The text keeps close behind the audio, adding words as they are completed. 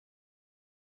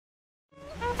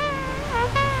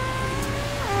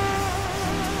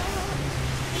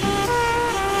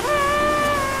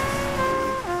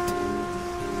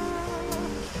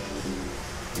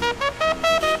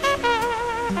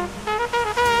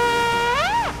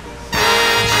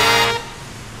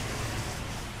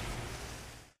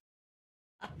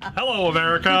Hello,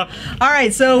 America. All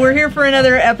right, so we're here for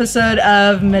another episode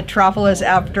of Metropolis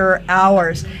After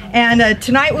Hours. And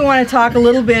tonight we want to talk a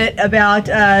little bit about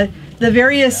the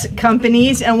various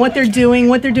companies and what they're doing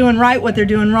right, what they're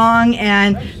doing wrong,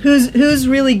 and who's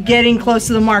really getting close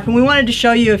to the mark. And we wanted to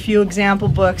show you a few example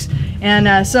books.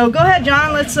 And so go ahead,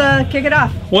 John, let's kick it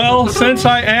off. Well, since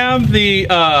I am the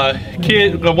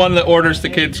the one that orders the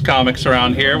kids' comics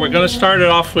around here, we're going to start it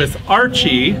off with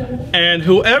Archie. And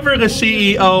whoever the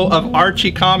CEO of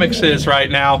Archie Comics is right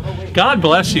now, God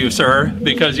bless you, sir,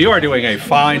 because you are doing a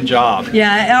fine job.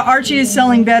 Yeah, Archie is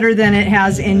selling better than it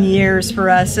has in years for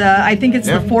us. I think it's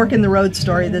the Fork in the Road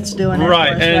story that's doing it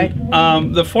right, for us, and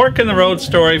right? The Fork in the Road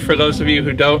story, for those of you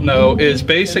who don't know, is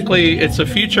basically, it's a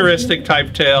futuristic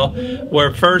type tale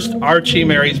where first Archie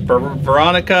marries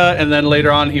Veronica, and then later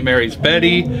on he marries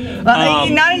Betty.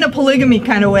 Not in a polygamy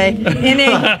kind of way. In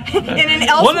an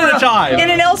Elseworld, one at a time. In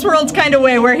an Elseworlds kind of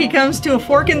way, where he comes to a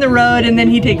fork in the road, and then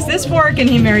he takes this fork and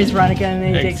he marries Veronica, and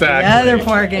then he takes the other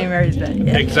fork and he marries Betty.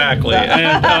 Yeah. Exactly.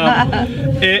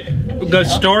 And the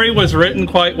story was written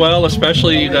quite well,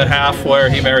 especially the half where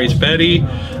he marries Betty.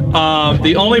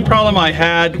 The only problem I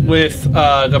had with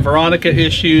the Veronica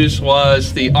issues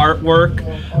was the artwork,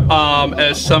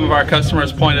 as some of our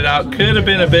customers pointed out, could have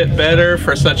been a bit better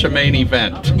for such a main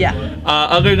event. Yeah.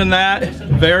 Other than that,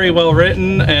 very well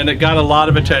written, and it got a lot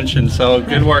of attention, so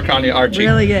good work on you, Archie.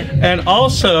 Really good. And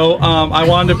also, I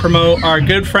wanted to promote our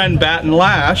good friend Batten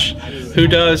Lash, who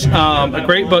does a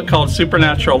great book called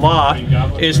Supernatural Law,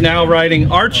 is now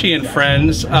writing Archie and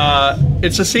Friends.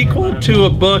 It's a sequel to a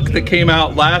book that came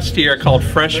out last year called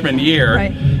Freshman Year.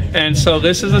 Right. And so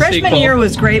this is a sequel. Freshman Year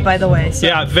was great, by the way. So.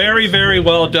 Yeah, very, very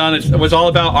well done. It was all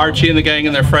about Archie and the gang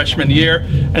in their freshman year.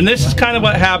 And this is kind of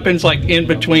what happens like in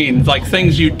between, like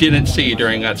things you didn't see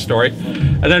during that story.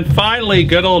 And then finally,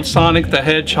 good old Sonic the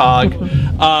Hedgehog,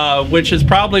 which is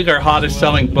probably their hottest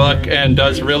selling book and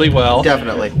does really well.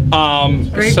 Definitely.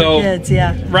 Great for kids,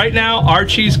 yeah. Right now,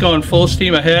 Archie's going full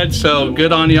steam ahead, so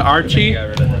good on you, Archie.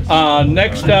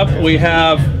 Next up, we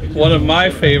have one of my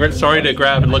favorites. Sorry to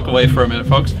grab and look away for a minute,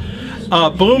 folks.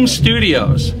 Boom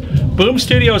Studios. Boom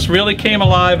Studios really came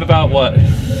alive about what?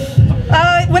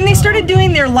 When they started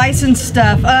doing their licensed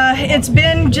stuff, it's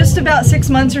been just about 6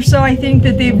 months or so, I think,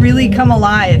 that they've really come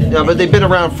alive. Yeah, but they've been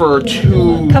around for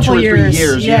two or 3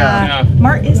 years. Yeah.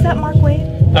 Is that Mark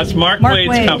Waid? That's Mark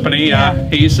Waid's company. Yeah.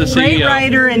 He's the CEO. Great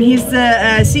writer, and he's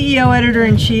the CEO,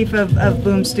 editor-in-chief of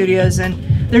Boom Studios, and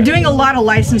they're doing a lot of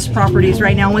licensed properties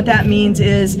right now. What that means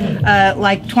is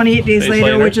like 28 Days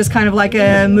Later, which is kind of like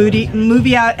a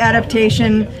movie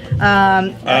adaptation.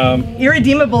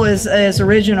 Irredeemable is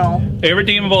original.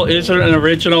 Irredeemable is an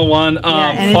original one.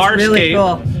 And Farscape. It's really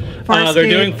cool. They're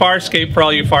doing Farscape for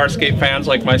all you Farscape fans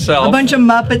like myself. A bunch of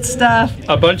Muppet stuff.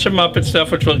 A bunch of Muppet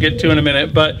stuff, which we'll get to in a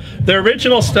minute. But the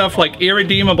original stuff, like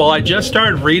Irredeemable, I just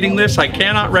started reading this. I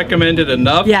cannot recommend it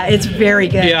enough. Yeah, it's very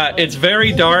good. Yeah, it's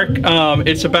very dark.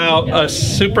 It's about a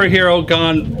superhero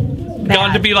gone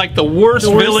to be like the worst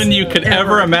villain you could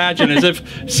ever imagine, as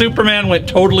if Superman went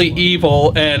totally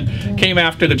evil and came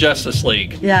after the Justice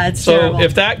League. Yeah, it's so terrible.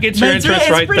 If that gets your interest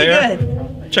right there,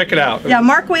 check it out. Yeah,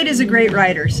 Mark Waid is a great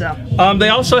writer. So they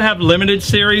also have limited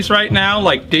series right now,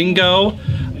 like Dingo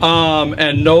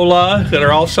and Nola, that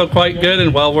are also quite good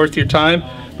and well worth your time.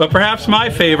 But perhaps my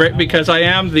favorite, because I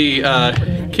am the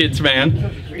kids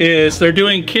man, is they're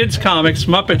doing kids comics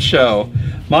Muppet Show,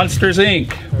 Monsters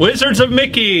Inc., Wizards of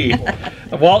Mickey,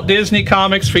 Walt Disney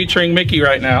Comics featuring Mickey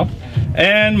right now,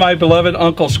 and my beloved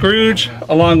Uncle Scrooge,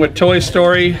 along with Toy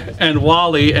Story and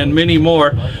Wall-E and many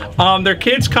more. Their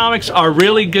kids comics are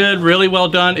really good, really well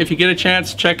done. If you get a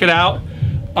chance, check it out.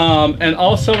 And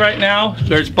also right now,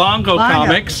 there's Bongo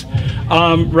Comics.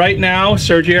 Right now,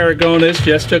 Sergio Aragones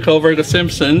just took over The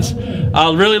Simpsons.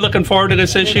 Really looking forward to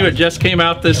this issue. It just came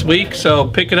out this week, so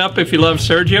pick it up if you love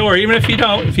Sergio, or even if you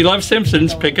don't, if you love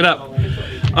Simpsons, pick it up.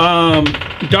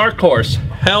 Dark Horse,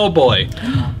 Hellboy.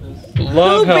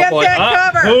 Love Who Hellboy. bent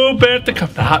that cover? Who bent the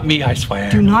cover? Not me, I swear.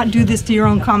 Do not do this to your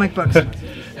own comic books.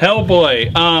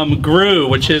 Hellboy, Gru,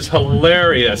 which is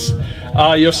hilarious.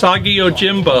 Yosagi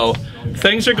Yojimbo.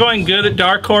 Things are going good at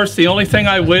Dark Horse. The only thing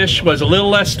I wish was a little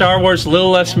less Star Wars, a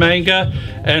little less manga,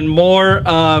 and more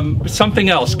something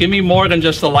else. Give me more than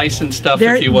just the licensed stuff,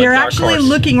 if you would. They're Dark actually Horse.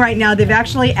 looking right now. They've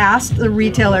actually asked the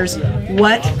retailers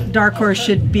what Dark Horse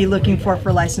should be looking for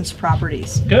licensed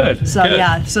properties. Good. So good.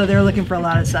 yeah, so they're looking for a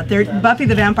lot of stuff. Buffy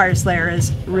the Vampire Slayer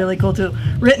is really cool too.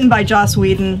 Written by Joss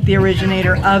Whedon, the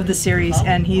originator of the series,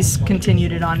 and he's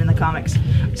continued it on in the comics.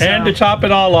 So, and to top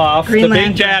it all off, Green the big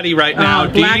Lantern. daddy right now,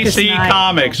 Blackest DC Night.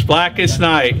 Comics, Blackest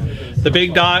Night, the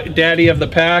big daddy of the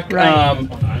pack. Right.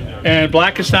 And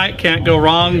Blackest Night, can't go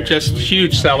wrong, just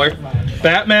huge seller.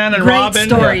 Batman and Great Robin.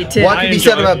 story, too. What can be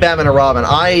said about Batman and Robin?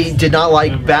 I did not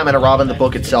like Batman and Robin, the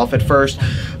book itself, at first.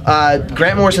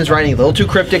 Grant Morrison's writing a little too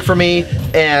cryptic for me,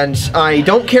 and I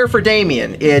don't care for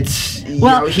Damian. It's he's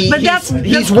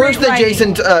worse than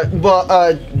Jason.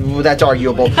 That's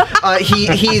arguable.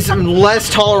 He's less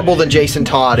tolerable than Jason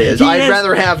Todd is. I'd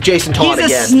rather have Jason Todd again.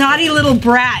 He's a snotty little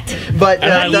brat. But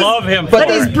I love him. But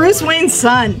he's Bruce Wayne's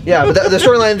son. Yeah, but the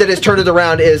storyline that has turned it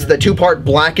around is the two-part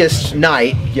Blackest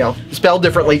Night, spelled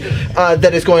differently,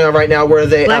 that is going on right now, where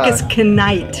they Blackest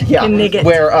Knight. Yeah,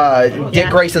 where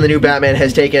Dick Grayson, the new Batman,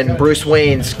 has taken Bruce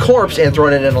Wayne's corpse and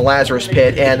thrown it in a Lazarus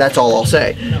pit, and that's all I'll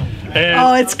say.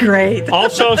 And it's great.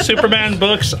 Also, Superman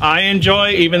books I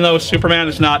enjoy, even though Superman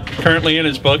is not currently in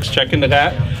his books. Check into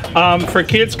that. For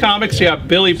kids comics, you have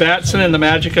Billy Batson and the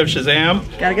Magic of Shazam.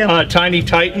 Gotta go. Tiny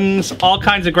Titans, all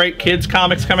kinds of great kids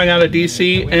comics coming out of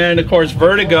DC, and of course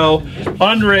Vertigo,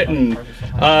 Unwritten.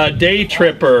 Day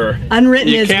Tripper. Unwritten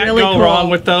you is can't really go cool. wrong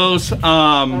with those.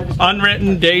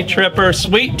 Unwritten, Day Tripper,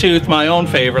 Sweet Tooth, my own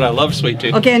favorite. I love Sweet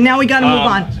Tooth. Okay, and now we got to move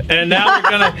on. And now we're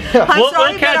gonna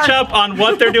we'll catch up on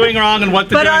what they're doing wrong and what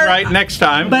they're doing right next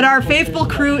time. But our faithful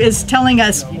crew is telling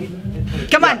us.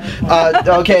 Come on.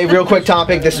 Okay, real quick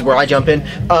topic. This is where I jump in.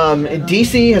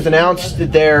 DC has announced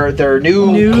their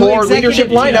new core leadership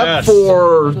lineup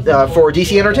for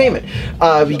DC Entertainment.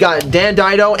 We got Dan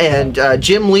Dido and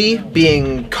Jim Lee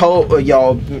being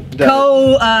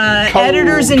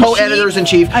co-editors in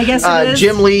chief. I guess it is.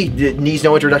 Jim Lee needs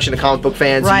no introduction to comic book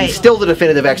fans. Right. He's still the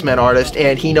definitive X-Men artist,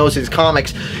 and he knows his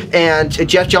comics. And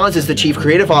Jeff Johns is the chief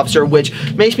creative officer, which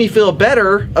makes me feel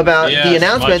better about the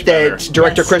announcement that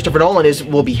director Christopher Nolan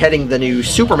will be heading the new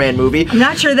Superman movie. I'm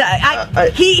not sure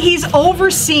that he's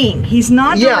overseeing. He's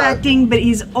not directing, but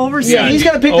he's overseeing. Yeah, he's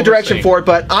going to pick the direction for it,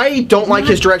 but I don't like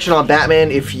his direction on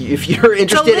Batman. If you're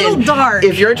interested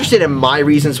if you're interested in my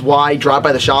reasons why, drop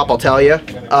by the shop. I'll tell you.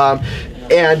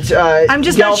 I'm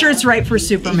just not sure it's right for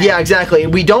Superman. Yeah, exactly.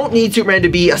 We don't need Superman to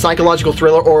be a psychological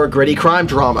thriller or a gritty crime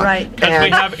drama. Right. Because we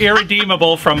have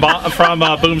Irredeemable from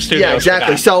Boom Studios. Yeah,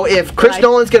 exactly. So if Chris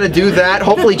Nolan's going to do that,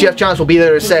 hopefully Jeff Johns will be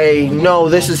there to say, no,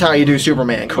 this is how you do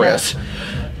Superman, Chris.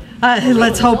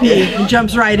 Let's hope he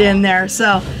jumps right in there.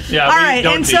 So, yeah, all right,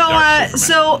 and so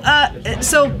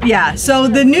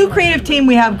the new creative team,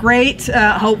 we have great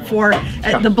hope for.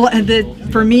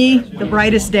 For me, the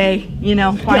brightest day.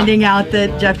 Finding out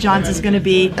that Jeff Johns is going to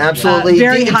be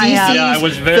very high up. Yeah, I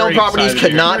was very film properties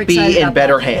could not be in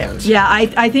better hands. Yeah,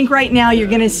 I think right now you're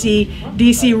going to see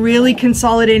DC really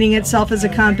consolidating itself as a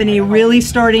company, really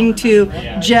starting to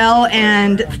gel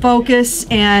and focus.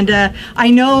 And I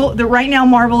know that right now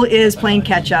Marvel is playing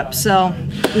catch up. So,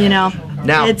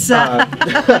 Now, it's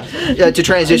to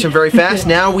transition very fast,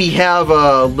 now we have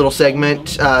a little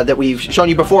segment that we've shown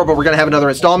you before, but we're going to have another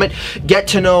installment, Get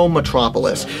to Know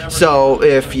Metropolis. So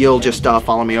if you'll just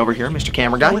follow me over here, Mr.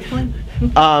 Camera Guy.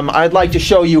 I'd like to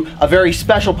show you a very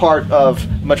special part of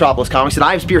Metropolis Comics that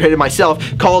I've spearheaded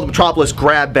myself, called Metropolis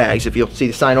Grab Bags. If you'll see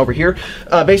the sign over here,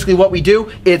 basically what we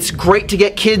do, it's great to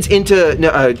get kids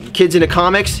into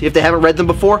comics if they haven't read them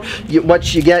before.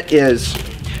 What you get is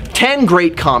 10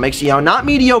 great comics, not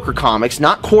mediocre comics,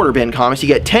 not quarter bin comics. You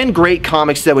get 10 great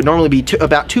comics that would normally be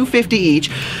about $2.50 each,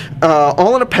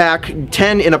 all in a pack,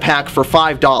 10 in a pack for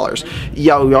 $5. We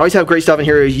always have great stuff in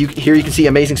here. Here you can see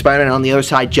Amazing Spider-Man, on the other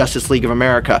side, Justice League of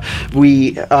America.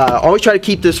 We always try to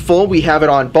keep this full. We have it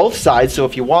on both sides, so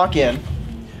if you walk in,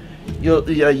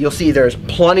 you'll see there's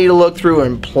plenty to look through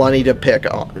and plenty to pick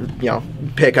up.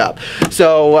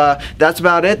 So that's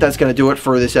about it. That's going to do it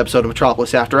for this episode of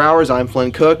Metropolis After Hours. I'm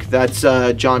Flynn Cook. That's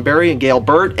John Barry and Gail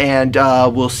Burt, and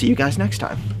we'll see you guys next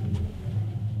time.